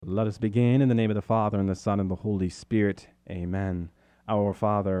Let us begin in the name of the Father, and the Son, and the Holy Spirit. Amen. Our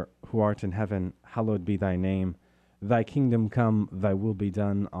Father, who art in heaven, hallowed be thy name. Thy kingdom come, thy will be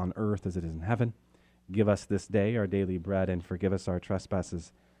done on earth as it is in heaven. Give us this day our daily bread, and forgive us our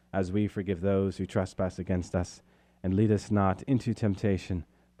trespasses, as we forgive those who trespass against us. And lead us not into temptation,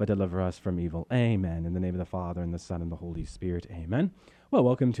 but deliver us from evil. Amen. In the name of the Father, and the Son, and the Holy Spirit. Amen. Well,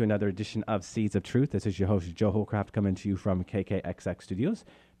 welcome to another edition of Seeds of Truth. This is your host, Joe Holcraft, coming to you from KKXX Studios,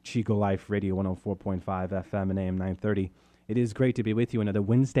 Chico Life Radio 104.5 FM and AM 930. It is great to be with you another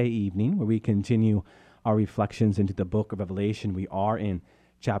Wednesday evening where we continue our reflections into the book of Revelation. We are in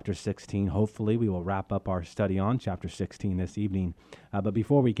chapter 16. Hopefully, we will wrap up our study on chapter 16 this evening. But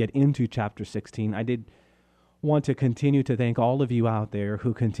before we get into chapter 16, I did want to continue to thank all of you out there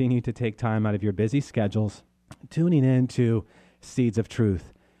who continue to take time out of your busy schedules, tuning in to Seeds of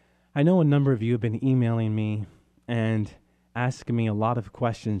Truth. I know a number of you have been emailing me and asking me a lot of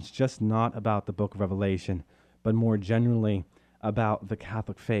questions, just not about the book of Revelation, but more generally about the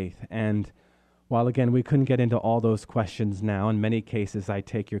Catholic faith. And while, again, we couldn't get into all those questions now, in many cases I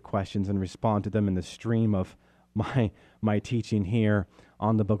take your questions and respond to them in the stream of my teaching here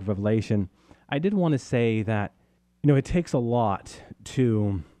on the book of Revelation. I did want to say that, it takes a lot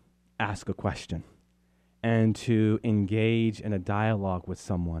to ask a question and to engage in a dialogue with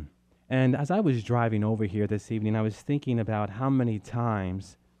someone. And as I was driving over here this evening, I was thinking about how many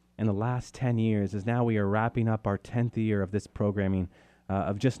times in the last 10 years, as now we are wrapping up our 10th year of this programming,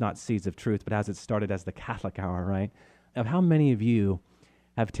 of just not Seeds of Truth, but as it started as the Catholic Hour, right? Of how many of you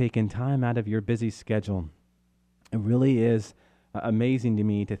have taken time out of your busy schedule. It really is amazing to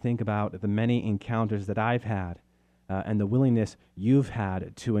me to think about the many encounters that I've had and the willingness you've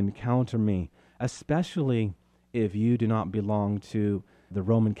had to encounter me, especially if you do not belong to the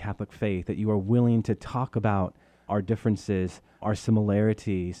Roman Catholic faith, that you are willing to talk about our differences, our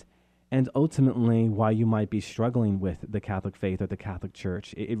similarities, and ultimately why you might be struggling with the Catholic faith or the Catholic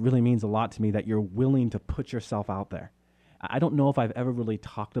Church. It really means a lot to me that you're willing to put yourself out there. I don't know if I've ever really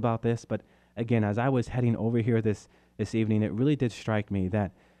talked about this, but again, as I was heading over here this evening, it really did strike me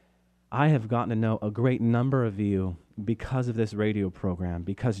that I have gotten to know a great number of you because of this radio program,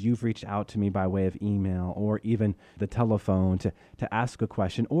 because you've reached out to me by way of email or even the telephone to ask a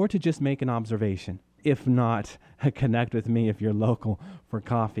question or to just make an observation. If not, connect with me if you're local for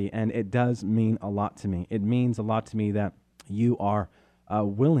coffee. And it does mean a lot to me. It means a lot to me that you are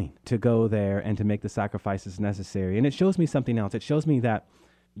willing to go there and to make the sacrifices necessary. And it shows me something else. It shows me that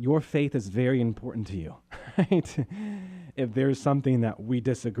your faith is very important to you, right? If there's something that we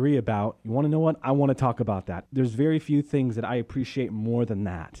disagree about, you want to know what? I want to talk about that. There's very few things that I appreciate more than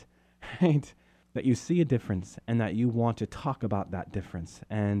that, right? That you see a difference and that you want to talk about that difference.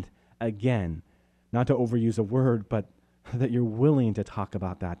 And again, not to overuse a word, but that you're willing to talk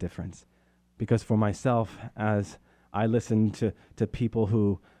about that difference. Because for myself, as I listen to people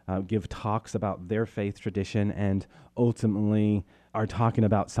who give talks about their faith tradition and ultimately are talking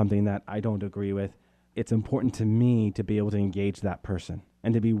about something that I don't agree with, it's important to me to be able to engage that person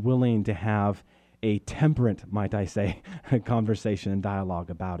and to be willing to have a temperate, might I say, conversation and dialogue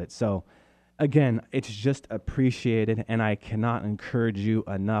about it. So again, it's just appreciated, and I cannot encourage you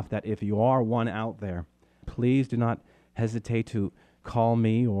enough that if you are one out there, please do not hesitate to call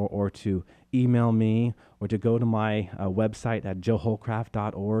me or to email me or to go to my website at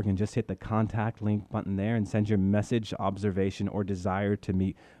joeholcraft.org and just hit the contact link button there and send your message, observation, or desire to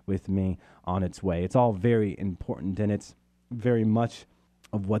meet with me on its way. It's all very important, and it's very much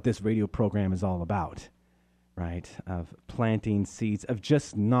of what this radio program is all about, right? Of planting seeds of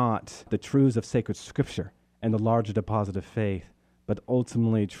just not the truths of sacred scripture and the larger deposit of faith, but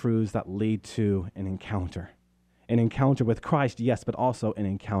ultimately truths that lead to an encounter. An encounter with Christ, yes, but also an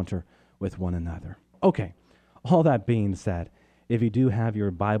encounter with one another. Okay, all that being said, if you do have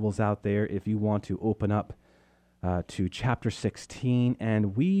your Bibles out there, if you want to open up to chapter 16,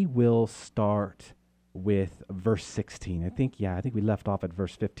 and we will start with verse 16. I think we left off at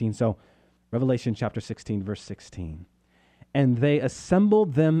verse 15. So Revelation chapter 16, verse 16. And they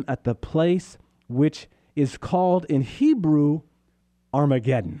assembled them at the place which is called in Hebrew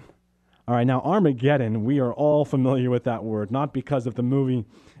Armageddon. All right, now Armageddon, we are all familiar with that word, not because of the movie,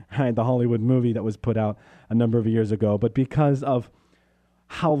 right, the Hollywood movie that was put out a number of years ago, but because of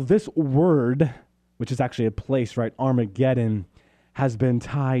how this word, which is actually a place, right, Armageddon, has been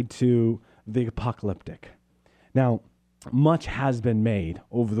tied to the apocalyptic. Now, much has been made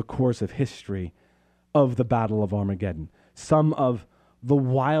over the course of history of the Battle of Armageddon. Some of the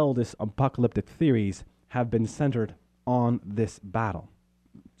wildest apocalyptic theories have been centered on this battle.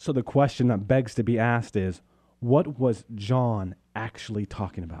 So the question that begs to be asked is, What was John actually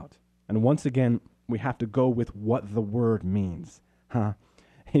talking about? And once again, we have to go with what the word means.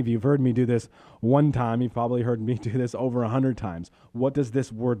 If you've heard me do this one time, you've probably heard me do this over 100 times. What does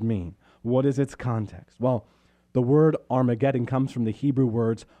this word mean? What is its context? Well, the word Armageddon comes from the Hebrew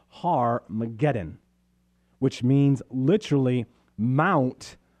words Har-Mageddon, which means literally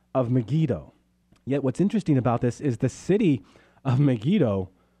Mount of Megiddo. Yet what's interesting about this is the city of Megiddo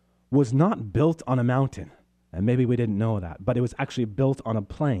was not built on a mountain. And maybe we didn't know that, but it was actually built on a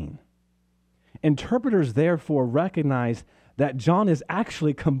plain. Interpreters therefore recognize that John is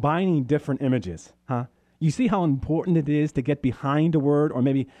actually combining different images. You see how important it is to get behind a word, or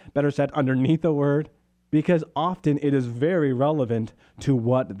maybe better said, underneath a word? Because often it is very relevant to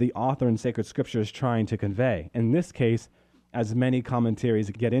what the author in sacred scripture is trying to convey. In this case, as many commentaries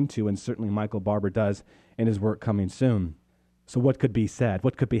get into, and certainly Michael Barber does in his work Coming Soon. So what could be said?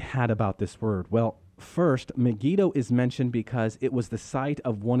 What could be had about this word? Well, first, Megiddo is mentioned because it was the site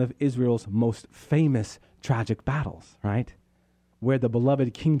of one of Israel's most famous tragic battles, right? Where the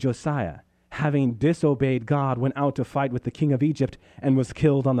beloved King Josiah, having disobeyed God, went out to fight with the king of Egypt and was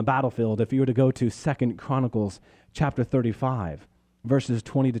killed on the battlefield. If you were to go to 2 Chronicles chapter 35, verses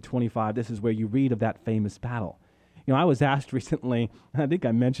 20 to 25, this is where you read of that famous battle. You know, I was asked recently, I think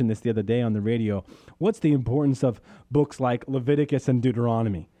I mentioned this the other day on the radio, what's the importance of books like Leviticus and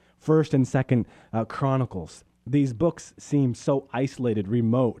Deuteronomy, 1st and 2nd Chronicles? These books seem so isolated,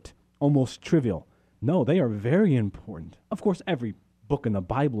 remote, almost trivial. No, they are very important. Of course, every book in the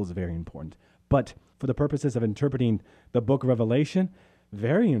Bible is very important, but for the purposes of interpreting the book of Revelation,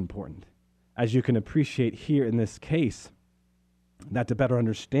 very important. As you can appreciate here in this case, that to better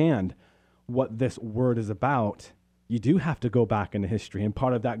understand what this word is about, you do have to go back into history. And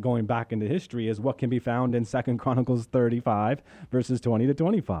part of that going back into history is what can be found in 2 Chronicles 35, verses 20 to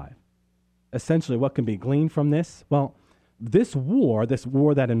 25. Essentially, what can be gleaned from this? Well, this war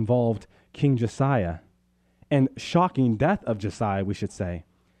that involved King Josiah, and shocking death of Josiah, we should say,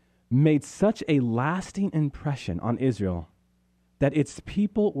 made such a lasting impression on Israel that its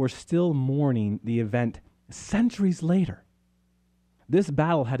people were still mourning the event centuries later. This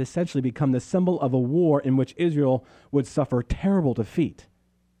battle had essentially become the symbol of a war in which Israel would suffer terrible defeat.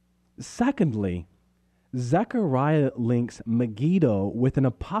 Secondly, Zechariah links Megiddo with an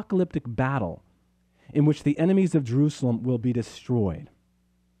apocalyptic battle in which the enemies of Jerusalem will be destroyed.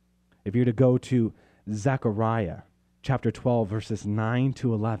 If you were to go to Zechariah chapter 12, verses 9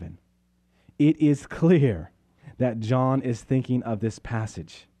 to 11, it is clear that John is thinking of this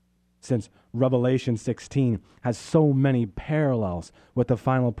passage, since Revelation 16 has so many parallels with the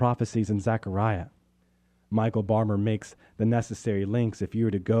final prophecies in Zechariah. Michael Barber makes the necessary links. If you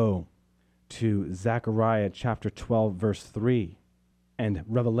were to go to Zechariah chapter 12, verse 3, and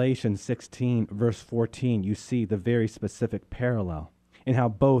Revelation 16, verse 14, you see the very specific parallel in how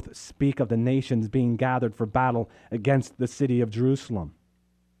both speak of the nations being gathered for battle against the city of Jerusalem.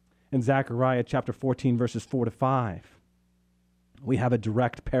 In Zechariah chapter 14, verses 4 to 5, we have a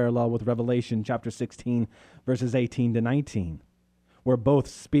direct parallel with Revelation chapter 16, verses 18 to 19, where both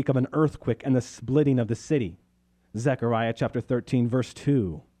speak of an earthquake and the splitting of the city. Zechariah chapter 13, verse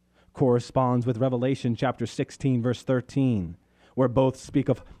 2, corresponds with Revelation chapter 16, verse 13, where both speak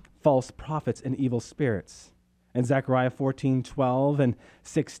of false prophets and evil spirits. And Zechariah 14, 12 and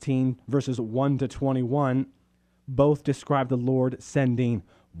 16, verses 1 to 21, both describe the Lord sending,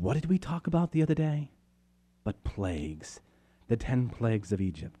 what did we talk about the other day? But plagues. The 10 plagues of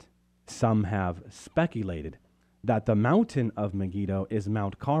Egypt. Some have speculated that the mountain of Megiddo is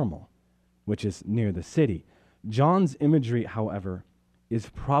Mount Carmel, which is near the city. John's imagery, however, is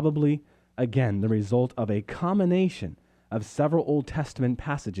probably, again, the result of a combination of several Old Testament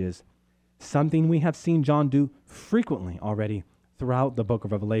passages, something we have seen John do frequently already throughout the book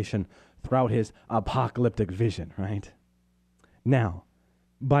of Revelation, throughout his apocalyptic vision, right? Now,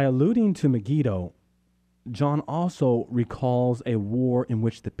 by alluding to Megiddo, John also recalls a war in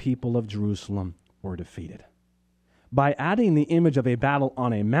which the people of Jerusalem were defeated. By adding the image of a battle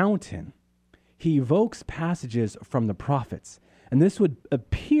on a mountain, he evokes passages from the prophets, and this would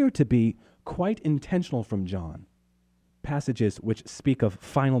appear to be quite intentional from John, passages which speak of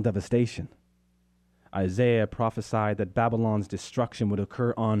final devastation. Isaiah prophesied that Babylon's destruction would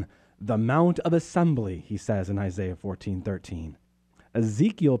occur on the Mount of Assembly, he says in Isaiah 14:13.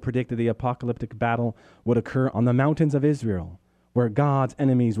 Ezekiel predicted the apocalyptic battle would occur on the mountains of Israel, where God's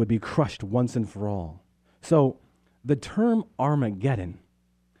enemies would be crushed once and for all. So the term Armageddon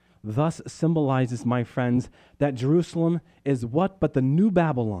thus symbolizes, my friends, that Jerusalem is what but the new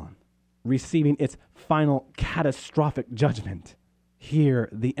Babylon, receiving its final catastrophic judgment. Here,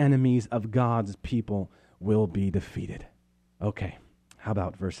 the enemies of God's people will be defeated. Okay, how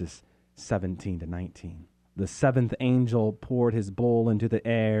about verses 17 to 19? The seventh angel poured his bowl into the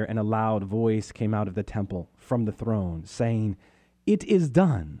air, and a loud voice came out of the temple from the throne, saying, "It is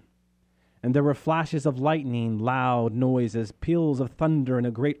done." And there were flashes of lightning, loud noises, peals of thunder, and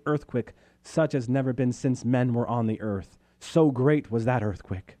a great earthquake, such as never been since men were on the earth. So great was that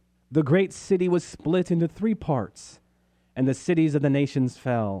earthquake. The great city was split into 3 parts, and the cities of the nations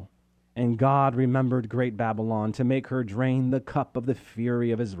fell. And God remembered great Babylon to make her drain the cup of the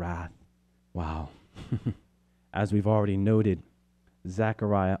fury of his wrath. Wow. As we've already noted,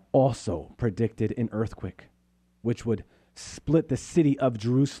 Zechariah also predicted an earthquake, which would split the city of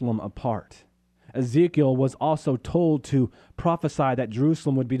Jerusalem apart. Ezekiel was also told to prophesy that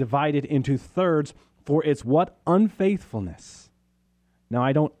Jerusalem would be divided into thirds for its what? Unfaithfulness. Now,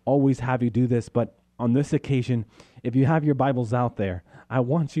 I don't always have you do this, but on this occasion, if you have your Bibles out there, I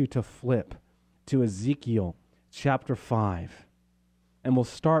want you to flip to Ezekiel chapter 5. And we'll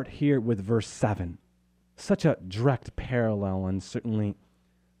start here with verse 7. Such a direct parallel, and certainly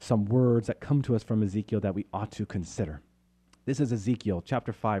some words that come to us from Ezekiel that we ought to consider. This is Ezekiel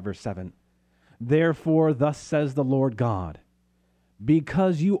chapter 5, verse 7. Therefore, thus says the Lord God,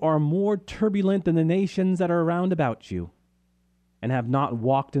 because you are more turbulent than the nations that are round about you, and have not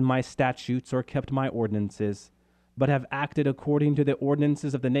walked in my statutes or kept my ordinances, but have acted according to the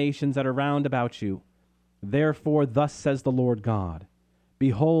ordinances of the nations that are round about you. Therefore, thus says the Lord God,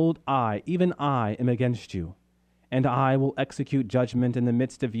 behold, I, even I, am against you, and I will execute judgment in the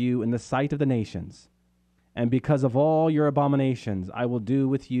midst of you in the sight of the nations. And because of all your abominations, I will do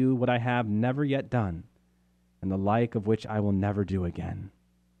with you what I have never yet done, and the like of which I will never do again.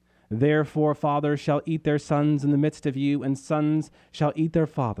 Therefore fathers shall eat their sons in the midst of you, and sons shall eat their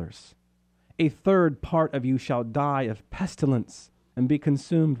fathers. A third part of you shall die of pestilence, and be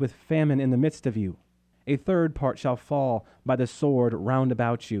consumed with famine in the midst of you. A third part shall fall by the sword round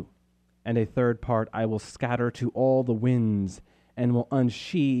about you, and a third part I will scatter to all the winds, and will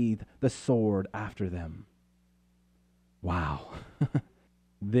unsheathe the sword after them. Wow.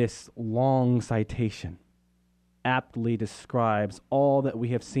 This long citation aptly describes all that we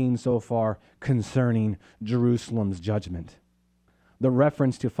have seen so far concerning Jerusalem's judgment. The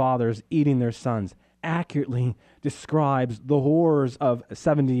reference to fathers eating their sons accurately describes the horrors of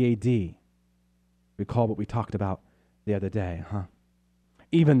 70 AD. Recall what we talked about the other day, huh?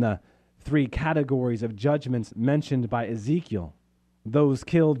 Even the 3 categories of judgments mentioned by Ezekiel, those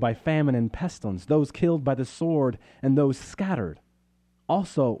killed by famine and pestilence, those killed by the sword, and those scattered,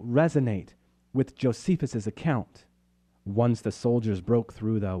 also resonate with Josephus' account. Once the soldiers broke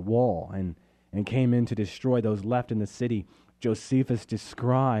through the wall and came in to destroy those left in the city, Josephus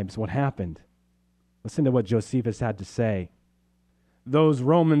describes what happened. Listen to what Josephus had to say. Those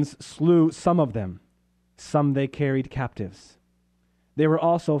Romans slew some of them, some they carried captives. They were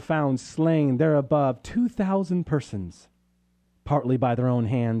also found slain there above 2,000 persons, partly by their own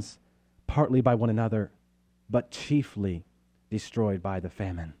hands, partly by one another, but chiefly destroyed by the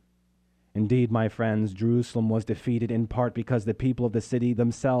famine. Indeed, my friends, Jerusalem was defeated in part because the people of the city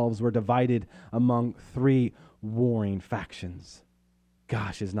themselves were divided among 3 warring factions.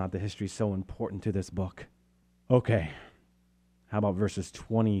 Gosh, is not the history so important to this book? Okay, how about verses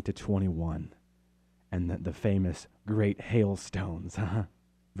 20 to 21 and the famous great hailstones?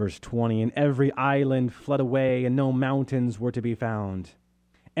 Verse 20, and every island fled away, and no mountains were to be found.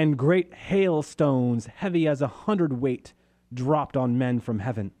 And great hailstones, heavy as 100 weight, dropped on men from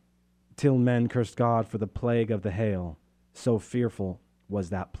heaven, till men cursed God for the plague of the hail. So fearful was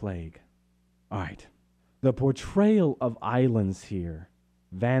that plague. All right, the portrayal of islands here,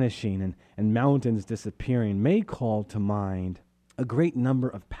 vanishing and mountains disappearing, may call to mind a great number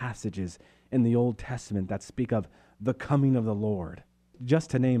of passages in the Old Testament that speak of the coming of the Lord.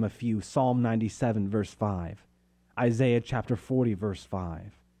 Just to name a few, Psalm 97, verse 5, Isaiah chapter 40, verse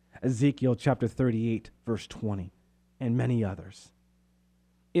 5, Ezekiel chapter 38, verse 20, and many others.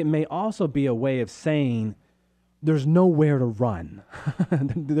 It may also be a way of saying there's nowhere to run.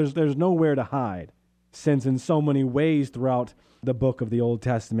 there's nowhere to hide, since in so many ways throughout the book of the Old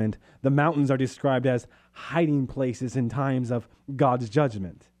Testament, the mountains are described as hiding places in times of God's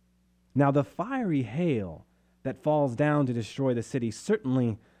judgment. Now, the fiery hail that falls down to destroy the city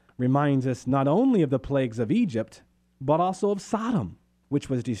certainly reminds us not only of the plagues of Egypt, but also of Sodom, which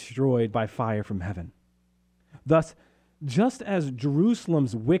was destroyed by fire from heaven. Thus, just as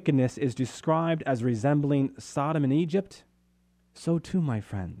Jerusalem's wickedness is described as resembling Sodom and Egypt, so too, my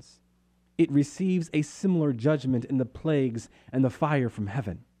friends, it receives a similar judgment in the plagues and the fire from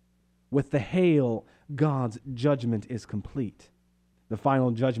heaven. With the hail, God's judgment is complete. The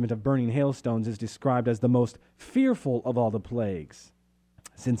final judgment of burning hailstones is described as the most fearful of all the plagues,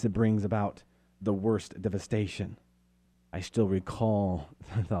 since it brings about the worst devastation. I still recall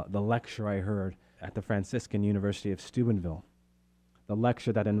the lecture I heard at the Franciscan University of Steubenville, the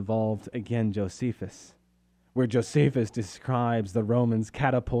lecture that involved, again, Josephus, where Josephus describes the Romans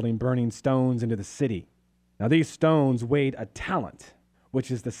catapulting burning stones into the city. Now, these stones weighed a talent, which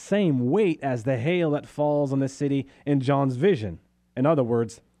is the same weight as the hail that falls on the city in John's vision. In other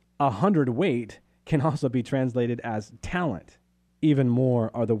words, 100 weight can also be translated as talent. Even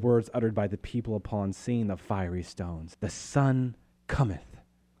more are the words uttered by the people upon seeing the fiery stones. The sun cometh.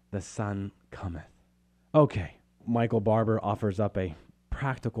 The sun cometh. Okay, Michael Barber offers up a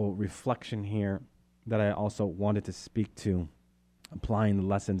practical reflection here that I also wanted to speak to, applying the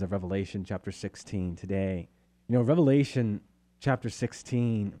lessons of Revelation chapter 16 today. Revelation chapter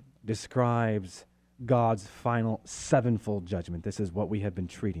 16 describes God's final sevenfold judgment. This is what we have been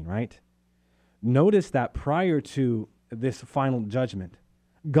treating, right? Notice that prior to this final judgment,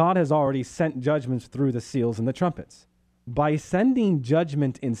 God has already sent judgments through the seals and the trumpets. By sending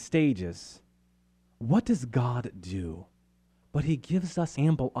judgment in stages, what does God do? But he gives us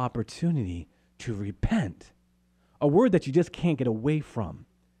ample opportunity to repent, a word that you just can't get away from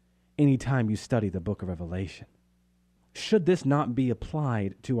anytime you study the book of Revelation. Should this not be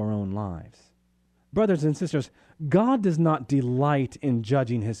applied to our own lives? Brothers and sisters, God does not delight in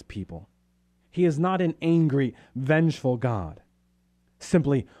judging his people. He is not an angry, vengeful God,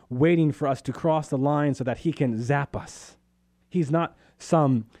 simply waiting for us to cross the line so that he can zap us. He's not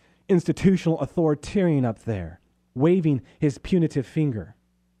some institutional authoritarian up there, waving his punitive finger.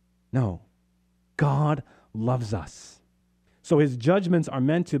 No, God loves us. So his judgments are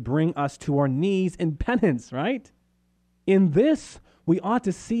meant to bring us to our knees in penance, right? In this, we ought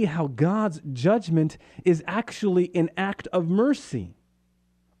to see how God's judgment is actually an act of mercy.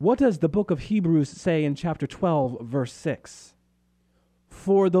 What does the book of Hebrews say in chapter 12, verse 6?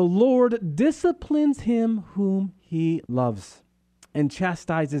 For the Lord disciplines him whom he loves, and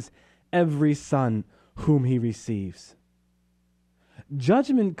chastises every son whom he receives.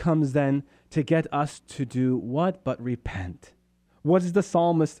 Judgment comes then to get us to do what but repent. What does the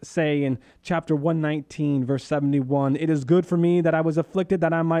psalmist say in chapter 119, verse 71? It is good for me that I was afflicted,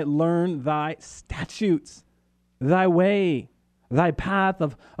 that I might learn thy statutes, thy way, thy path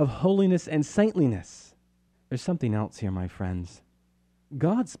of holiness and saintliness. There's something else here, my friends.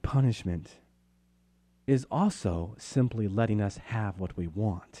 God's punishment is also simply letting us have what we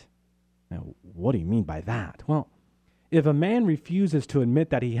want. Now, what do you mean by that? Well, if a man refuses to admit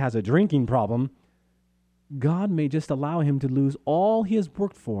that he has a drinking problem, God may just allow him to lose all he has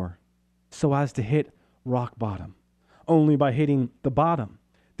worked for so as to hit rock bottom. Only by hitting the bottom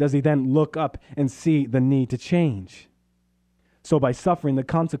does he then look up and see the need to change. So by suffering the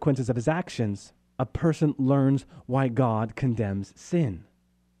consequences of his actions, a person learns why God condemns sin.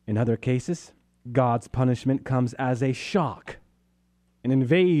 In other cases, God's punishment comes as a shock, an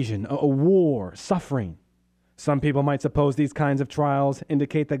invasion, a war, suffering. Some people might suppose these kinds of trials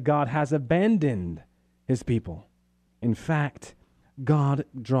indicate that God has abandoned his people. In fact, God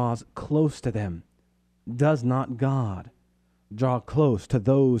draws close to them. Does not God draw close to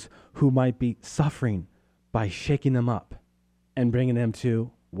those who might be suffering by shaking them up and bringing them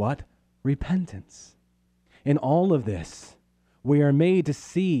to what? Repentance. In all of this, we are made to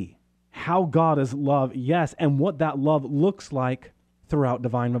see how God is love, yes, and what that love looks like throughout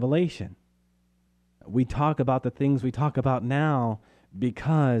divine revelation. We talk about the things we talk about now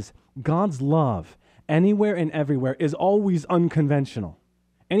because God's love anywhere and everywhere is always unconventional.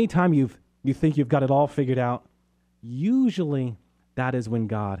 Anytime you think you've got it all figured out, usually that is when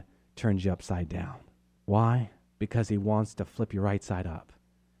God turns you upside down. Why? Because he wants to flip you right side up,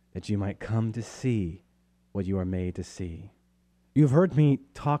 that you might come to see what you are made to see. You've heard me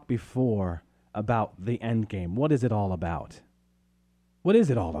talk before about the end game. What is it all about? What is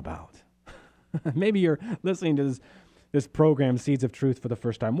it all about? Maybe you're listening to this program, Seeds of Truth, for the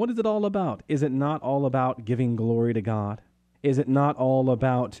first time. What is it all about? Is it not all about giving glory to God? Is it not all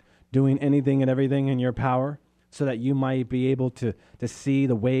about doing anything and everything in your power so that you might be able to see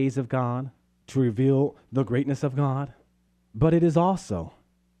the ways of God, to reveal the greatness of God? But it is also,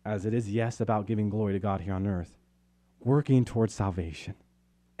 as it is, yes, about giving glory to God here on earth, working towards salvation.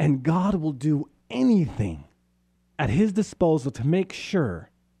 And God will do anything at his disposal to make sure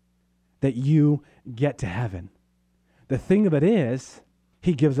that you get to heaven. The thing of it is,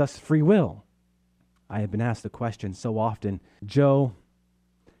 he gives us free will. I have been asked the question so often, Joe,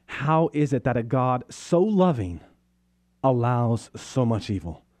 how is it that a God so loving allows so much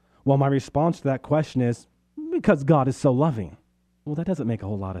evil? Well, my response to that question is, because God is so loving. Well, that doesn't make a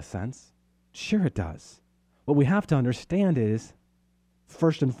whole lot of sense. Sure it does. What we have to understand is,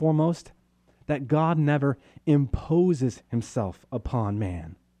 first and foremost, that God never imposes himself upon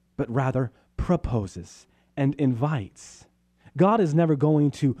man, but rather proposes and invites. God is never going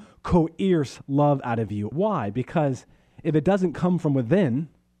to coerce love out of you. Why? Because if it doesn't come from within,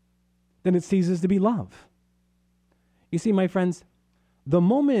 then it ceases to be love. You see, my friends, the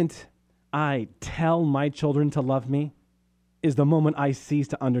moment I tell my children to love me is the moment I cease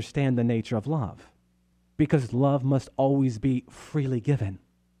to understand the nature of love, because love must always be freely given.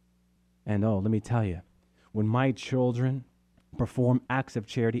 And let me tell you, when my children perform acts of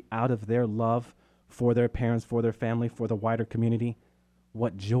charity out of their love for their parents, for their family, for the wider community,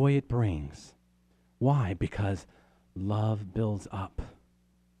 what joy it brings. Why? Because love builds up.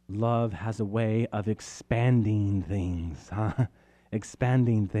 Love has a way of expanding things,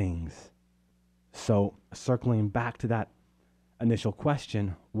 expanding things. So, circling back to that initial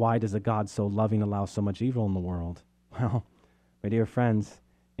question, why does a God so loving allow so much evil in the world? Well, my dear friends,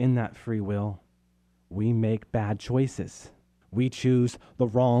 in that free will, we make bad choices. We choose the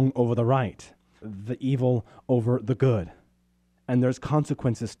wrong over the right, the evil over the good. And there's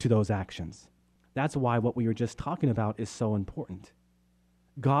consequences to those actions. That's why what we were just talking about is so important.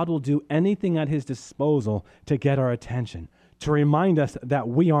 God will do anything at his disposal to get our attention, to remind us that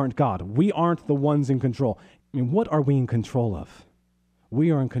we aren't God. We aren't the ones in control. I mean, what are we in control of?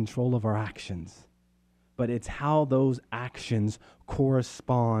 We are in control of our actions. But it's how those actions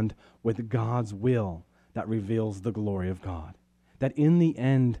correspond with God's will that reveals the glory of God. That in the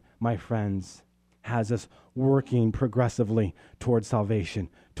end, my friends, has us working progressively towards salvation,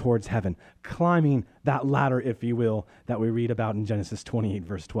 towards heaven, climbing that ladder, if you will, that we read about in Genesis 28,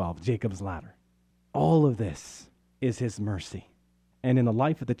 verse 12, Jacob's ladder. All of this is his mercy. And in the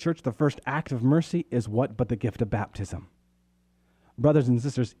life of the church, the first act of mercy is what but the gift of baptism. Brothers and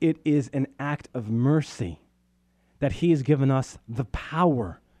sisters, it is an act of mercy that he has given us the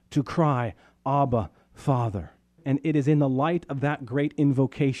power to cry, Abba, Father. And it is in the light of that great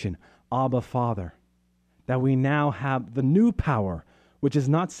invocation, Abba, Father, that we now have the new power, which is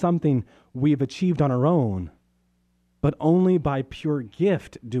not something we've achieved on our own, but only by pure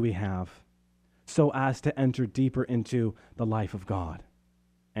gift do we have, so as to enter deeper into the life of God.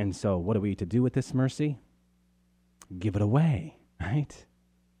 And so what are we to do with this mercy? Give it away, right?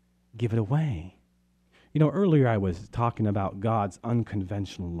 Give it away. You know, earlier I was talking about God's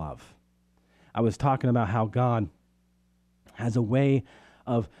unconventional love. I was talking about how God has a way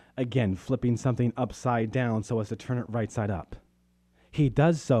of, again, flipping something upside down so as to turn it right side up. He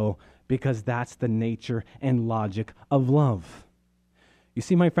does so because that's the nature and logic of love. You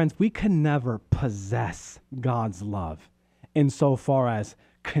see, my friends, we can never possess God's love insofar as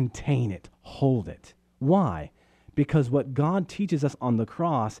contain it, hold it. Why? Because what God teaches us on the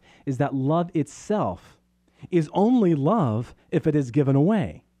cross is that love itself is only love if it is given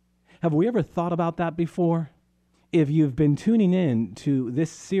away. Have we ever thought about that before? If you've been tuning in to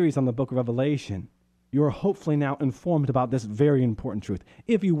this series on the book of Revelation, you're hopefully now informed about this very important truth,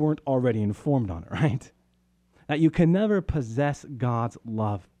 if you weren't already informed on it, right? That you can never possess God's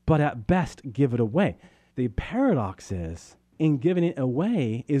love, but at best give it away. The paradox is, in giving it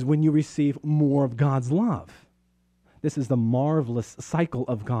away is when you receive more of God's love. This is the marvelous cycle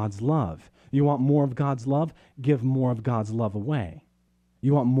of God's love. You want more of God's love? Give more of God's love away.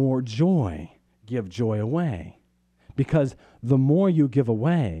 You want more joy? Give joy away. Because the more you give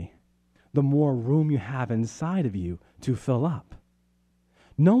away, the more room you have inside of you to fill up.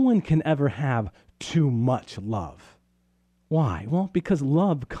 No one can ever have too much love. Why? Well, because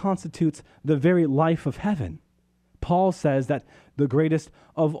love constitutes the very life of heaven. Paul says that the greatest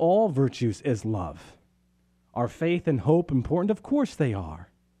of all virtues is love. Are faith and hope important? Of course they are.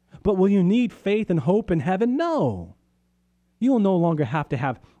 But will you need faith and hope in heaven? No. You will no longer have to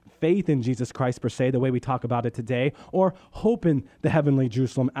have faith in Jesus Christ per se, the way we talk about it today, or hope in the heavenly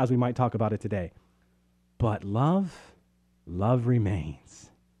Jerusalem as we might talk about it today. But love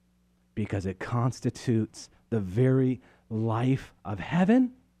remains, because it constitutes the very life of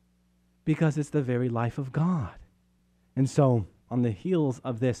heaven, because it's the very life of God. And so, on the heels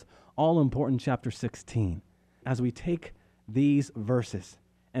of this all-important chapter 16, as we take these verses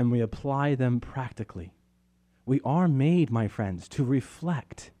and we apply them practically, we are made, my friends, to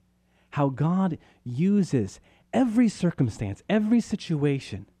reflect how God uses every circumstance, every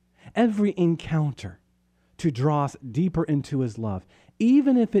situation, every encounter to draw us deeper into his love,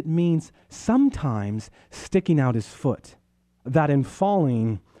 even if it means sometimes sticking out his foot, that in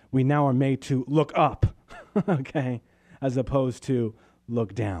falling, we now are made to look up, okay, as opposed to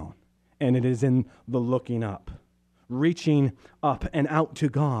look down. And it is in the looking up, reaching up and out to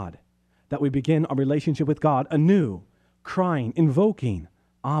God, that we begin our relationship with God anew, crying, invoking,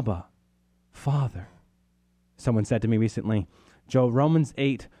 Abba, Father. Someone said to me recently, Joe, Romans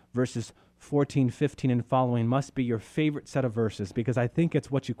 8, verses 14, 15, and following must be your favorite set of verses because I think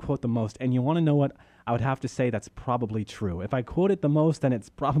it's what you quote the most. And you want to know what? I would have to say that's probably true. If I quote it the most, then it's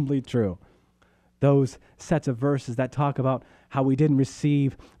probably true. Those sets of verses that talk about how we didn't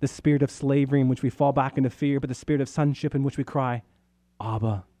receive the spirit of slavery in which we fall back into fear, but the spirit of sonship in which we cry,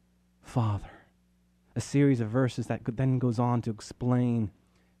 Abba, Father. A series of verses that then goes on to explain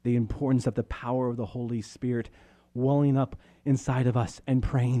the importance of the power of the Holy Spirit welling up inside of us and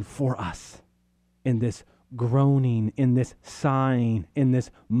praying for us in this groaning, in this sighing, in this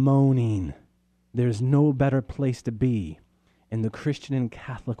moaning. There's no better place to be in the Christian and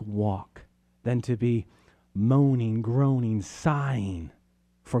Catholic walk than to be moaning, groaning, sighing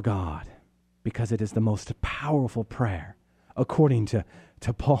for God, because it is the most powerful prayer, according to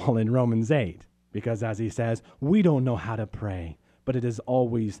Paul in Romans 8, because as he says, we don't know how to pray, but it is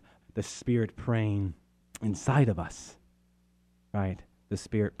always the Spirit praying inside of us, right? The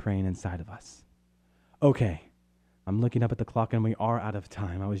Spirit praying inside of us. Okay, I'm looking up at the clock and we are out of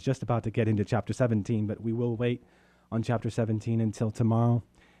time. I was just about to get into chapter 17, but we will wait on chapter 17 until tomorrow.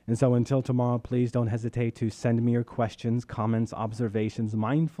 And so until tomorrow, please don't hesitate to send me your questions, comments, observations,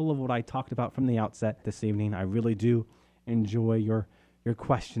 mindful of what I talked about from the outset this evening. I really do enjoy your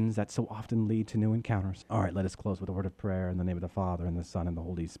questions that so often lead to new encounters. All right, let us close with a word of prayer in the name of the Father, and the Son, and the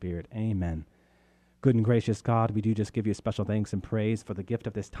Holy Spirit. Amen. Good and gracious God, we do just give you special thanks and praise for the gift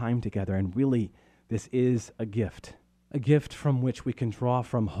of this time together. And really, this is a gift from which we can draw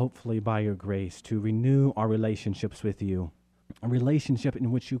from, hopefully by your grace, to renew our relationships with you, a relationship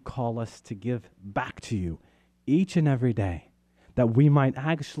in which you call us to give back to you each and every day, that we might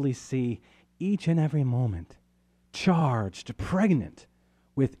actually see each and every moment charged, pregnant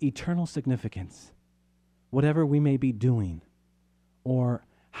with eternal significance. Whatever we may be doing, or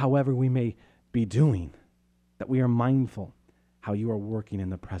however we may be doing, that we are mindful how you are working in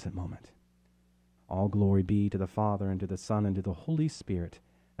the present moment. All glory be to the Father, and to the Son, and to the Holy Spirit,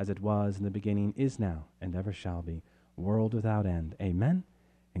 as it was in the beginning, is now, and ever shall be, world without end. Amen,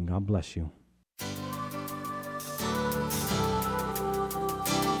 and God bless you.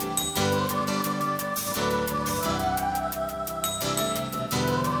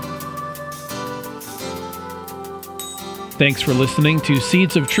 Thanks for listening to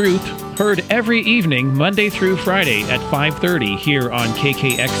Seeds of Truth, heard every evening, Monday through Friday at 5:30 here on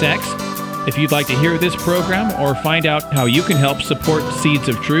KKXX. If you'd like to hear this program or find out how you can help support Seeds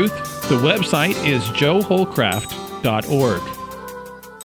of Truth, the website is joeholcraft.org.